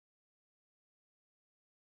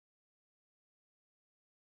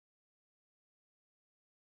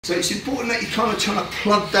So it's important that you kind of try to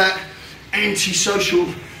plug that antisocial,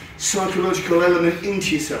 psychological element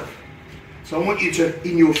into yourself. So I want you to,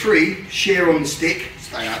 in your free, share on the stick,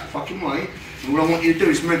 stay out the fucking way, and what I want you to do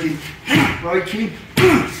is imagine breaking,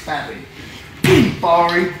 stabbing,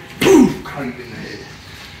 barring, coat in the head.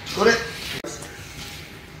 Got it?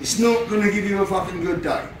 It's not going to give you a fucking good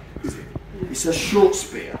day, is it? It's a short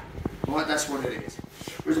spear, right? That's what it is.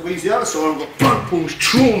 Whereas if we use the other side, I've got blunt force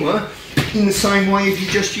trauma in the same way as you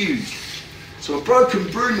just used. So a broken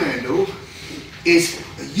broom handle is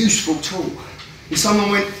a useful tool. If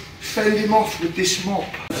someone went, fend him off with this mop.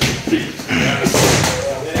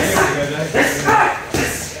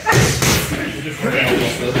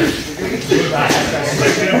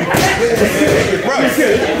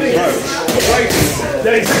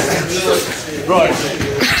 Right.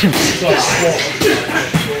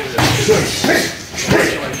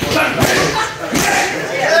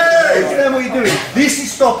 Understand what you're doing? This is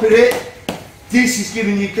stopping it, this is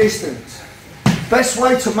giving you distance. Best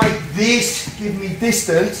way to make this give me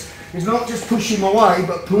distance is not just push him away,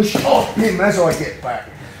 but push off him as I get back.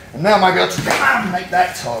 And now maybe I'll just make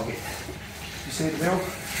that target. You see the deal?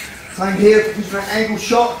 Same here, pushing that angle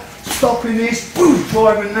shot, stopping this, boom,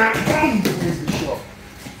 driving that, boom, here's the shot.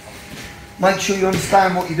 Make sure you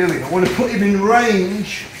understand what you're doing. I want to put him in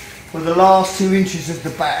range for the last 2 inches of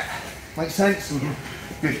the bat. Make sense?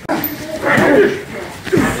 Good.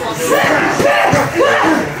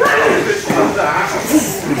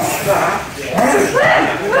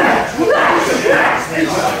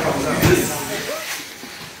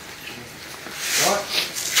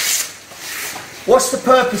 What's the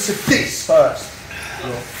purpose of this first?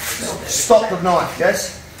 Stop the knife,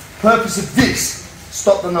 yes? Purpose of this,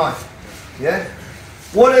 stop the knife. Yeah?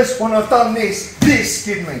 What is, when I've done this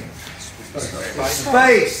give me?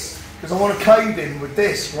 Space. Because I want to cave in with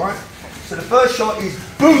this, right? So the first shot is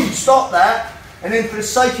boom, stop that. And then for the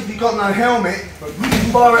sake of you've got no helmet,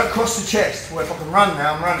 fire it across the chest. Well, if I can run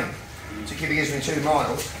now, I'm running. So it gives me 2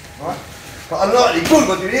 miles, right? But unlikely, boom,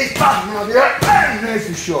 I do this, bang, and I do that, bang, there's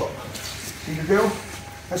the shot. See the deal?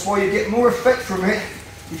 That's why you get more effect from it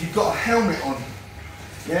if you've got a helmet on.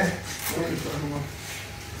 Yeah?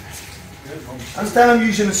 Understand I'm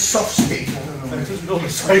using a soft stick. I'm trying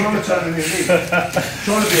to turn in your knee.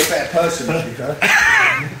 Trying to be a better person, to be fair.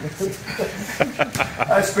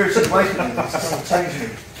 That's spiritual awakening, it's kind of changing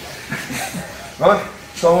me. Right?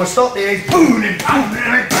 So I want to stop the edge, boom, and boom,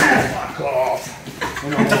 and bam, fuck off.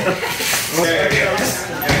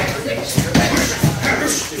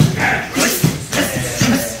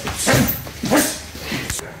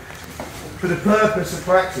 For the purpose of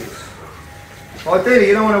practice. Ideally,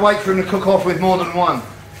 you don't want to wait for him to cook off with more than one,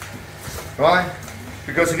 right?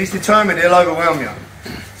 Because if he's determined, he'll overwhelm you.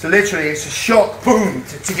 So literally, it's a shot, boom,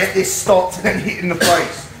 to get this stopped and then hit in the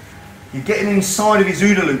face. You're getting inside of his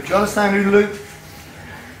OODA loop. Do you understand OODA loop?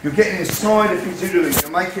 You're getting inside of his OODA loop.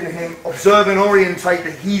 You're making him observe and orientate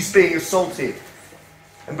that he's being assaulted.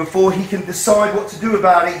 And before he can decide what to do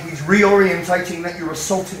about it, he's reorientating that you're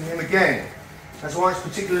assaulting him again. That's why it's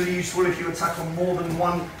particularly useful if you attack on more than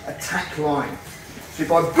one attack line. So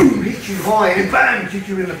if I boom, hit you high and bam, kick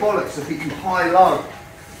you in the bollocks, I hit you high-low.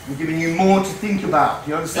 I'm giving you more to think about.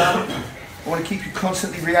 Do you understand? I want to keep you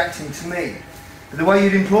constantly reacting to me. But the way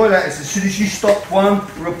you'd employ that is as soon as you stopped one,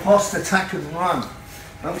 riposte, attack and run.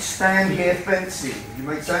 Don't stand here fencing. You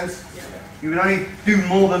make sense? You would only do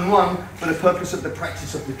more than one for the purpose of the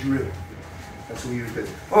practice of the drill. That's all you would do.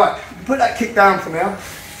 Alright, put that kick down for now.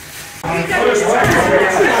 Yeah.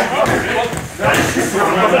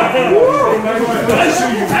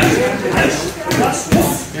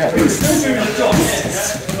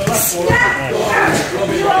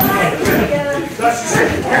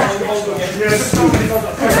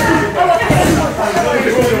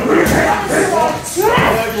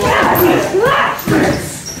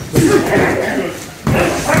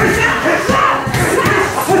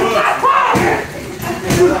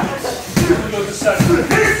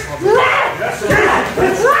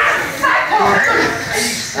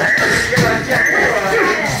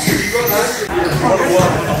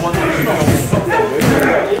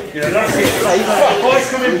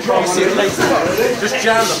 Just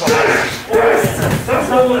jam the ball. That's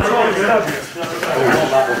all the time.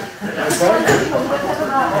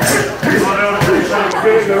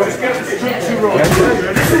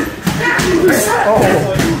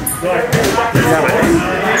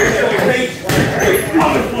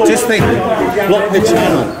 Just think, block the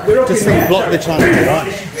channel. Just think, block the channel,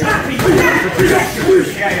 right?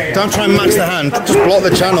 Don't try and match the hand, just block the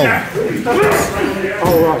channel. Oh,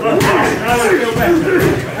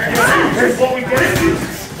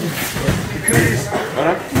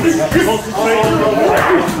 right.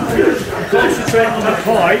 Concentrate on the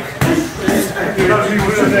pike. You don't do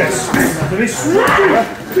this. So this structure.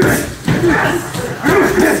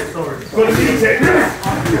 Got to meet it.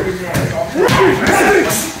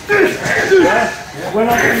 When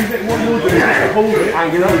I leave it, what you'll do is hold it. I'm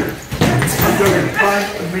going to plank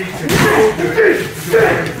and meet it.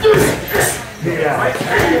 Yeah.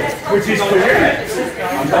 Which is correct.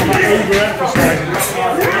 I'm not overemphasizing.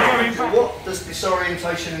 What does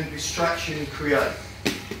disorientation and distraction create?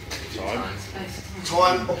 Time.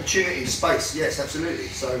 Time, opportunity, space. Yes, absolutely.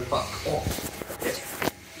 So fuck off. Yes.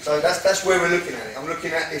 So that's where we're looking at it. I'm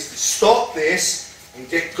looking at this to stop this and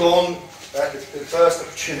get gone at the first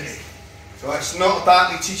opportunity. Right? It's not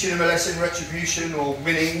about me teaching him a lesson, retribution, or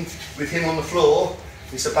winning with him on the floor.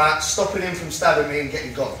 It's about stopping him from stabbing me and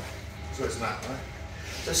getting gone. That's what it's about, right?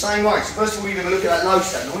 So same way. So first of all, you're going to look at that low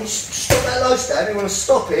stand. Now when you stop that low stand, you want to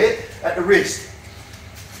stop it at the wrist.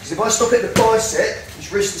 Because if I stop it at the bicep,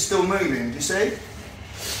 his wrist is still moving, do you see?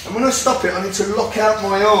 And when I stop it, I need to lock out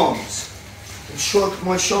my arms and shrug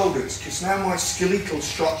my shoulders, because now my skeletal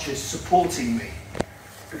structure is supporting me.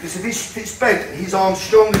 Because if it's bent and his arm's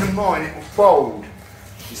stronger than mine, it will fold,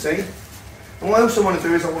 you see? And what I also want to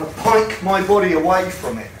do is I want to pike my body away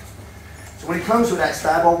from it. So when he comes with that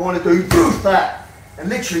stab, I want to do that. And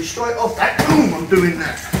literally straight off that, boom, I'm doing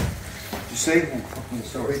that. You see? Oh, fucking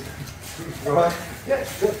sorry. Right? Yeah,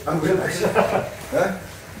 good. I'm realised. Yeah?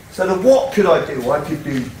 So the what could I do? I could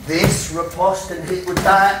do this, riposte and hit with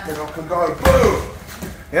that, then I could go boom.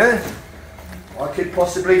 Yeah? I could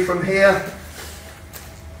possibly from here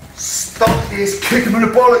stop this, kick him in the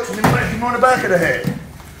bollocks and then whack him on the back of the head.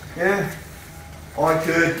 Yeah? I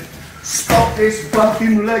could stop this, buff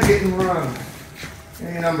him, leg it and run.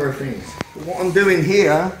 Any number of things. But what I'm doing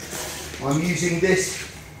here, I'm using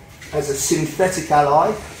this as a synthetic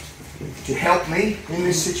ally to help me in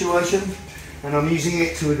this situation, and I'm using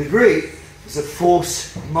it to a degree as a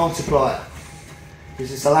force multiplier,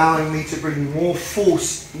 because it's allowing me to bring more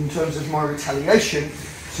force in terms of my retaliation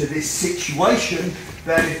to this situation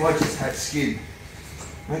than if I just had skin.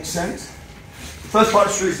 Makes sense? The first part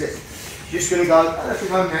of the screw is this. You're just going to go, if we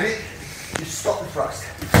go manic, just stop the thrust.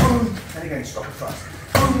 Boom, and again, stop the thrust.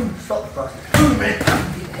 Boom, stop the thrust. Boom, and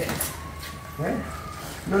hit the head. Okay?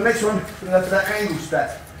 And the next one, we're going to go for that angle stab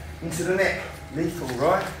into the neck. Lethal,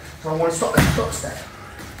 right? So I want to stop the stab.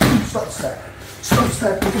 Stop the stab. Stop the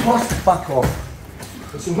stab. Pass the fuck off.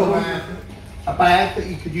 It's a bag that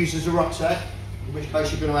you could use as a rucksack, in which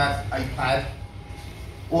case you're going to have a pad.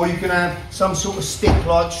 Or you can have some sort of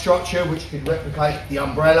stick-like structure which could replicate the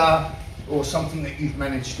umbrella or something that you've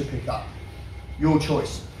managed to pick up. Your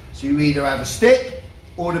choice. So you either have a stick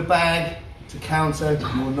or the bag to counter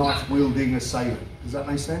your knife-wielding assailant. Does that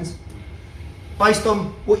make sense? Based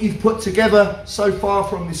on what you've put together so far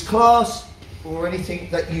from this class, or anything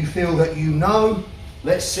that you feel that you know,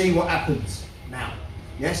 let's see what happens now.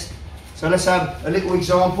 Yes? So let's have a little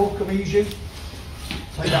example. Can we use you?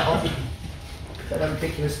 Take that off. Take that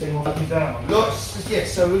ridiculous thing off. Look,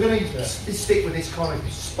 yes, so we're going to stick with this kind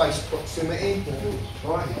of space proximity.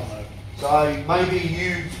 Right? So maybe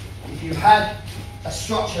if you had a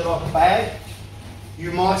structure like a bag,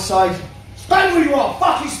 you might say, stand where you are,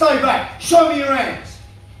 fucking stay back, show me your hands.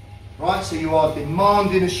 Right, so you are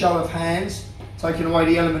demanding a show of hands, taking away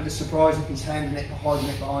the element of surprise if he's handing it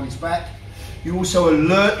behind his back. You're also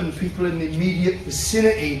alerting people in the immediate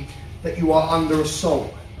vicinity that you are under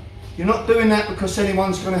assault. You're not doing that because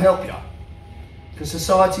anyone's going to help you. Because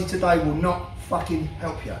society today will not fucking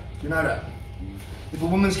help you. You know that? If a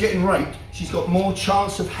woman's getting raped, she's got more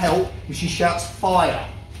chance of help if she shouts fire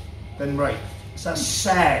than rape. It's how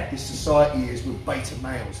sad this society is with beta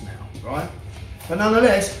males now, right? But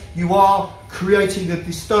nonetheless, you are creating a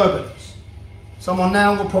disturbance. Someone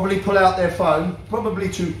now will probably pull out their phone, probably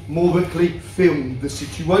to morbidly film the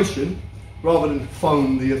situation, rather than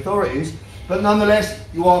phone the authorities. But nonetheless,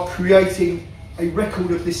 you are creating a record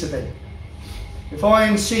of this event. If I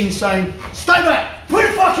am seen saying, stay back, put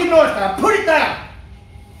the fucking knife down, put it down,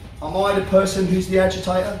 am I the person who's the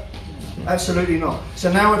agitator? Absolutely not.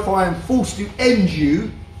 So now if I am forced to end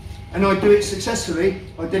you, and I do it successfully,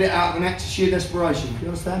 I did it out of an act of sheer desperation. Do you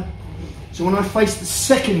understand? So when I face the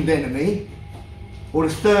second enemy, or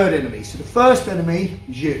the third enemy, so the first enemy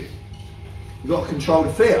is you. You've got to control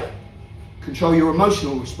the fear, control your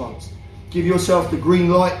emotional response, give yourself the green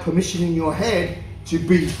light permission in your head to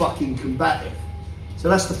be fucking combative. So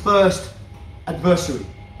that's the first adversary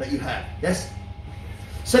that you have, yes?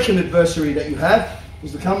 Second adversary that you have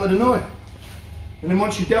is the come with a knife. And then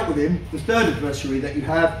once you've dealt with him, the third adversary that you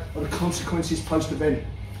have are the consequences post-event,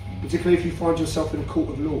 particularly if you find yourself in a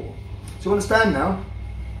court of law. So you understand now?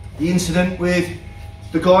 The incident with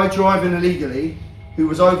the guy driving illegally, who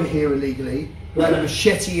was over here illegally, who had a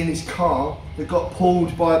machete in his car that got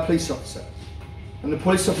pulled by a police officer. And the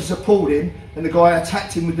police officer pulled him, and the guy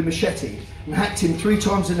attacked him with the machete and hacked him 3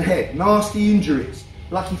 times in the head. Nasty injuries.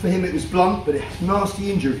 Lucky for him it was blunt, but it had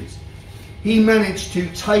nasty injuries. He managed to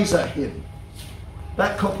taser him.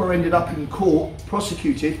 That copper ended up in court,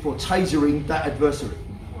 prosecuted for tasering that adversary.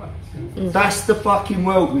 That's the fucking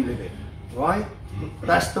world we live in, right?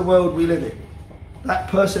 That's the world we live in. That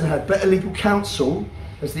person had better legal counsel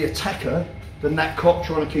as the attacker than that cop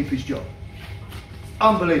trying to keep his job.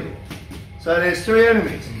 Unbelievable. So there's 3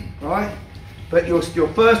 enemies, right? But your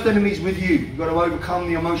first enemy is with you. You've got to overcome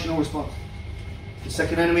the emotional response. The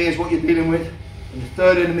second enemy is what you're dealing with. And the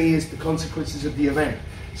third enemy is the consequences of the event.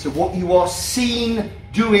 So what you are seen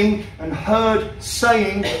doing and heard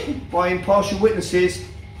saying by impartial witnesses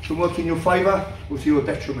can work in your favour or to your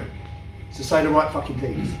detriment. So say the right fucking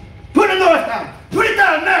things. Put the knife down! Put it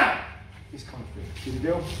down now! This kind of thing. See the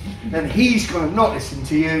deal? Then he's going to not listen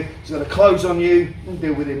to you. He's going to close on you and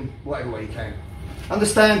deal with him whatever way you can.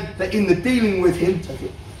 Understand that in the dealing with him... Take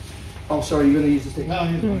it. Oh, sorry, you're going to use the stick?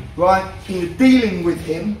 No, right? In the dealing with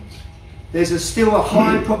him, there's still a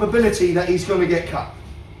high probability that he's going to get cut.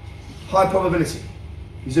 High probability.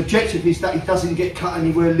 His objective is that he doesn't get cut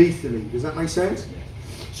anywhere lethally. Does that make sense?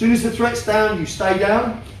 As soon as the threat's down, you stay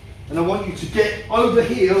down. And I want you to get over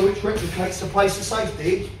here, which replicates the place of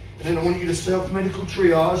safety. And then I want you to self-medical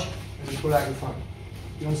triage and then pull out your phone.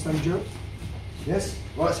 You understand the drill? Yes?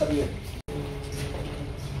 Right, let's have a look.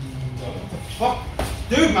 Fuck.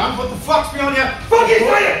 Dude, man, what the fuck's behind you? Fucking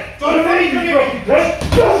fire! Don't let me Good.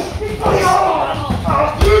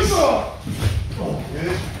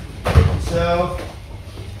 Yourself.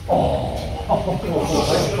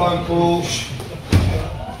 Phone call.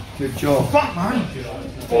 Good job. Fuck,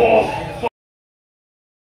 man.